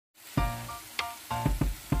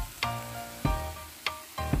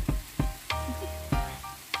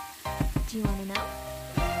Do you wanna know?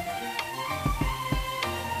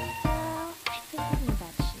 Well, I've been thinking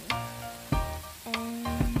about you, and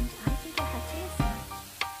I think I have to listen,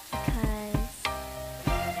 because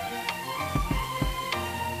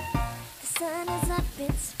the sun is up,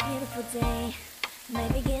 it's a beautiful day. My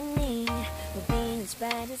beginning will be as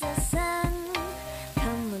bright as the sun.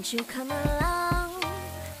 Come, won't you come along?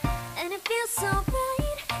 And it feels so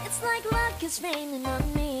bright, it's like luck is raining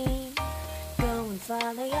on me. Go and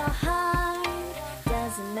follow your heart,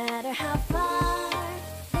 doesn't matter how far.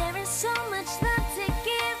 There is so much love to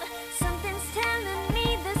give, something's telling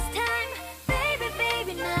me this time. Baby,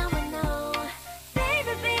 baby, now I know.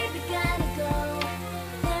 Baby, baby, gotta go.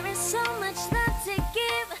 There is so much love to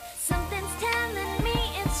give, something's telling me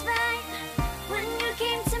it's right. When you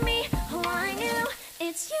came to me, oh I knew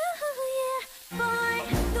it's you, yeah, boy.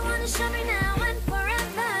 The one to show me now and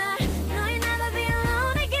forever. No, you'll never be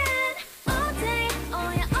alone again. All day,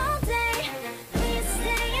 oh yeah, all day. Please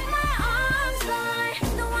stay in my arms, boy.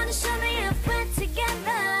 The one to show me if we're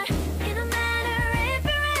together. It don't matter if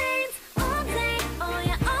it rains. All day, oh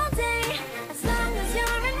yeah, all day. As long as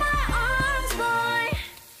you're in my arms, boy.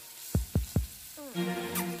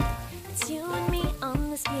 It's you and me on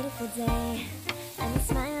this beautiful day, and it's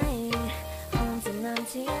smiling, holding on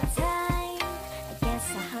to your tight. I guess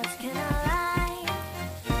our hearts can align,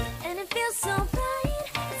 and it feels so bright.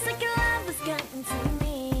 It's like your love has gotten to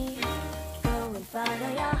me. Go and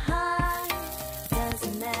follow your heart,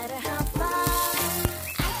 doesn't matter how far.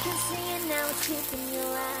 I can see it now, it's deep in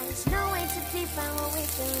your eyes. No way too deep, I won't wait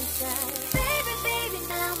till inside. Baby, baby,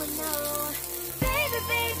 now I know. Baby,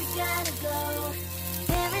 baby, gotta go.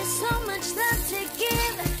 There is so much love to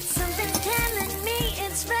give, something's telling me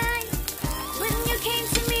it's right. When you came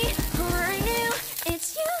to me, oh I knew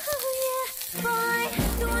it's you, yeah, boy.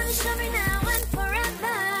 The one to show me now and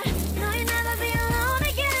forever. No, you'll never be alone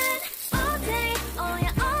again. All day, oh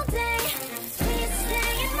yeah, all day. Please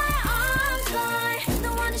stay in my arms, boy.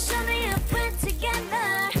 The one to show me if we're together.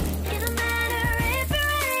 It don't matter if it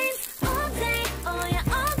rains. All day, oh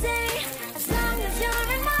yeah, all day. As long as you're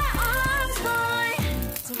in my arms, boy.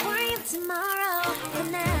 Don't worry of tomorrow, for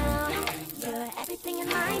now. You're everything in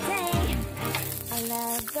my day. I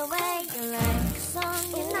love the way you like a song,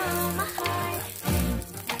 you know my heart.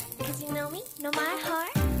 Cause you know me, know my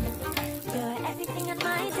heart. You're everything in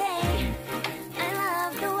my day. I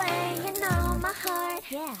love the way you know my heart.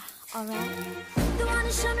 Yeah, alright. The one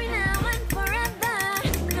to show me now and forever.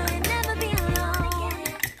 No, you'll never be alone.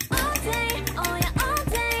 All day, oh yeah, all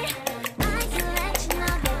day. I can let you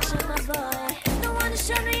know that you're my boy. The one to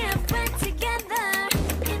show me if we're together.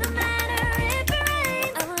 It don't matter if it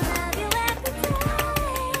rains. I will love you every day.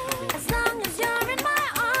 As long as you're in my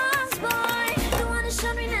arms, boy. The one to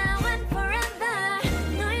show me now and forever.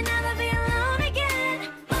 No, you'll never be alone again.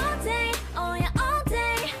 All day, oh yeah, all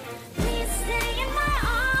day. Please stay in my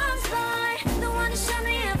arms, boy. The one to show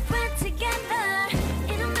me if we're together.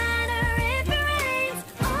 It don't matter if it rains.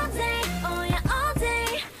 All day, oh yeah, all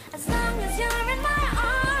day. As long as you're in my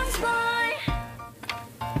arms, boy.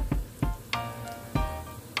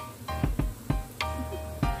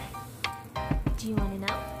 Do you wanna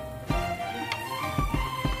know?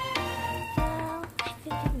 Well, I've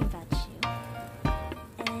been thinking about you,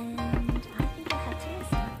 and I think I have to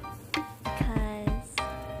listen, because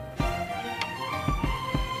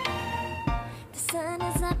the sun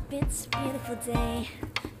is up, it's a beautiful day.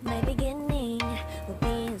 My beginning will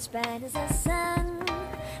be as bright as the sun.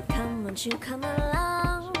 Come, won't you come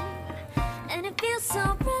along? And it feels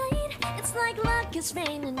so bright, it's like luck is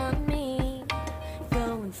raining on me.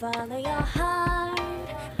 Go and follow your heart,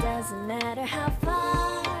 doesn't matter how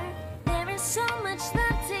far. There is so much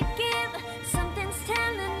love to give, something's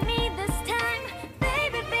telling me this time.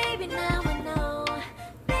 Baby, baby, now I know.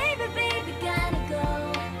 Baby, baby, gotta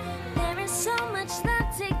go. There is so much love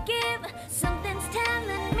to give, something's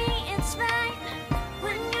telling me it's right.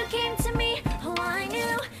 When you came to me, oh I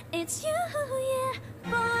knew it's you, yeah,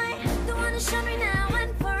 boy. The one to show me now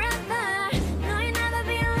and forever. No, you'll never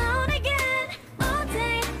be alone again. All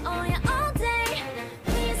day, oh yeah, all day.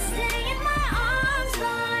 Please stay in my arms,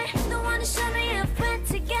 boy. The one to show me if we're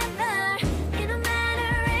together. It don't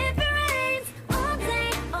matter if it rains. All day,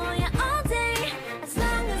 oh yeah, all day. As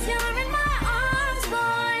long as you're in my arms,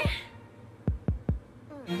 boy.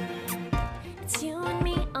 It's you and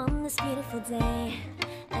me on this beautiful day,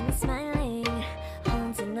 and it's smiling,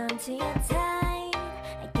 holding on to your tight.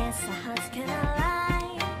 I guess our hearts can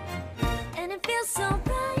align, and it feels so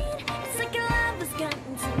bright. It's like your love has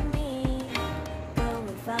gotten to me. Go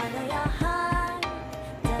and follow your heart,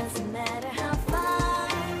 doesn't matter how far.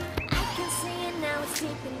 I can see it now, it's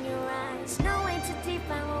deep in your eyes. No way too deep,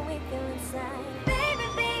 I won't wait till it's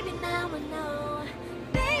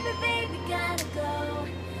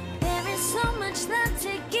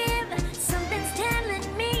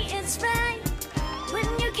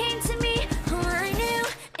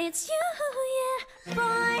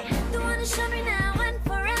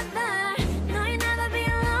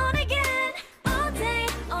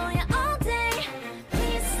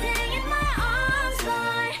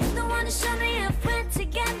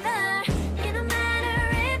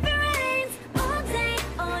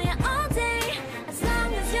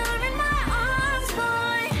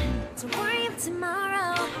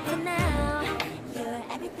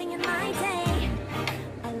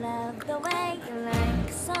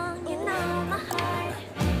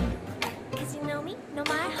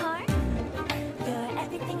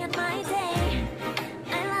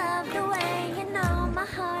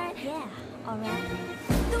Yeah, alright.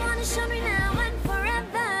 The one who showed me now and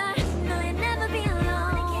forever. No, you'll never be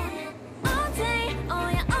alone again. All day, oh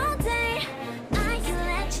yeah, all day. I can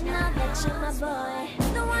let you know that you're my boy.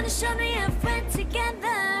 The one who showed me if we're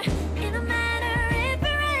together. It don't matter if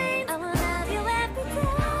it rains. I will love you every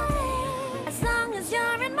day. As long as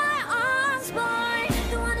you're in my arms, boy.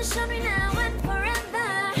 The one who showed me now and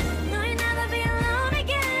forever. No, you'll never be alone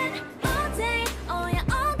again. All day, oh yeah,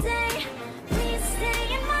 all day. Please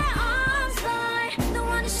stay in my arms, boy. The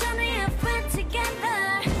one who showed me if we're together.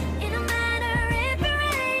 It don't matter if it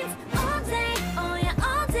rains. All day, oh yeah,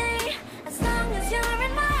 all day. As long as you're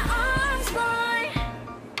in my arms, boy.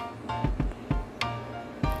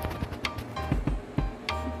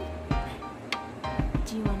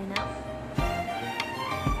 Do you wanna know?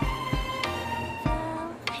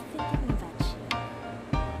 Well, I've been thinking about you.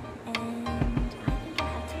 And I think I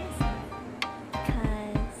have to listen.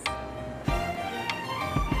 Because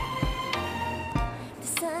the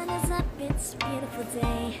sun is up, it's a beautiful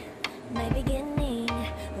day. My beginning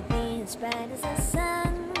will be as bright as the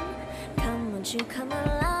sun. Come, won't you come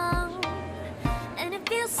along? And it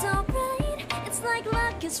feels so bright, it's like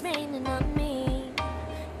luck is raining on me.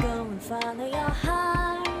 Go and follow your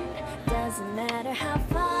heart, doesn't matter how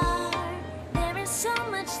far. There is so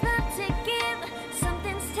much love to give,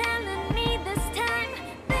 something's telling me this time.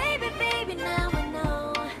 Baby, baby, now I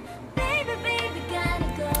know. Baby, baby, gotta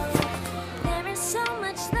go. There is so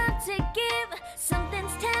much love to give,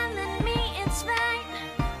 something's telling me it's right.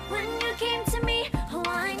 When you came to me, oh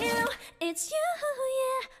I knew it's you,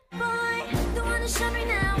 yeah, boy. The one who showed me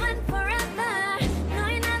now and forever. No,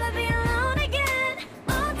 you'll never be alone again.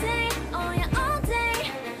 All day, oh yeah, all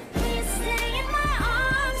day. Please stay in my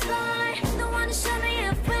arms, boy. The one who showed me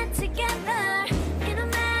if we're together. It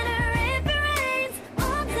don't matter if it rains.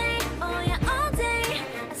 All day, oh yeah, all day.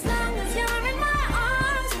 As long as you're in my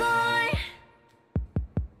arms, boy.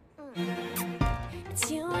 It's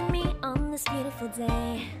you and me on this beautiful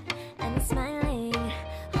day, and I'm smiling,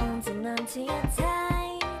 holding on to you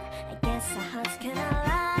tight. I guess our hearts can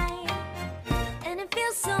align, and it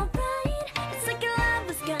feels so bright. It's like your love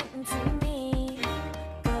has gotten to me.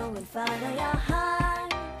 Go and follow your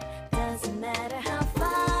heart, doesn't matter how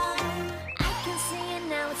far. I can see it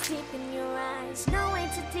now, it's deep in your eyes. No way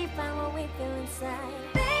to define what we feel inside.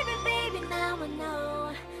 Baby, baby, now I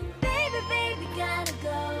know. Baby, baby, gotta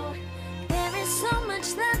go. There is so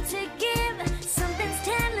much love to give, something's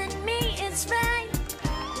telling me it's right.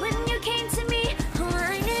 When you came to me, oh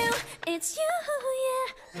I knew it's you,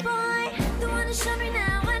 yeah, boy. The one who showed me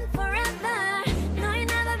now and forever. No, you'll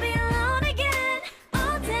never be alone again.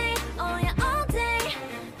 All day, oh yeah, all day.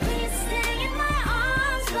 Please stay in my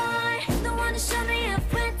arms, boy. The one who showed me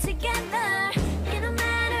if we're together. It don't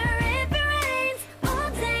matter if it rains. All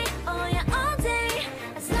day, oh yeah, all day.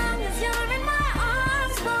 As long as you're in my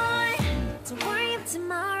arms, boy. Don't worry of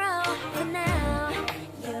tomorrow, for now.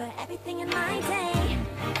 You're everything in my day.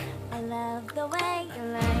 I love the way you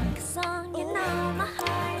like a song, you know my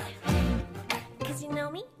heart. Cause you know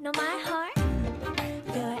me, know my heart.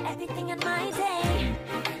 You're everything in my day.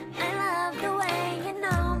 I love the way you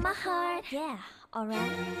know my heart. Yeah,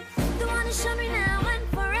 alright. The one who showed me now and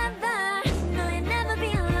forever. No, you'll never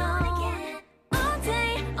be alone again. All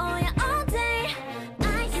day, oh yeah, all day.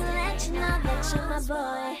 I can let you know that you're my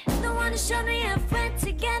boy. The one who showed me if we're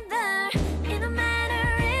together.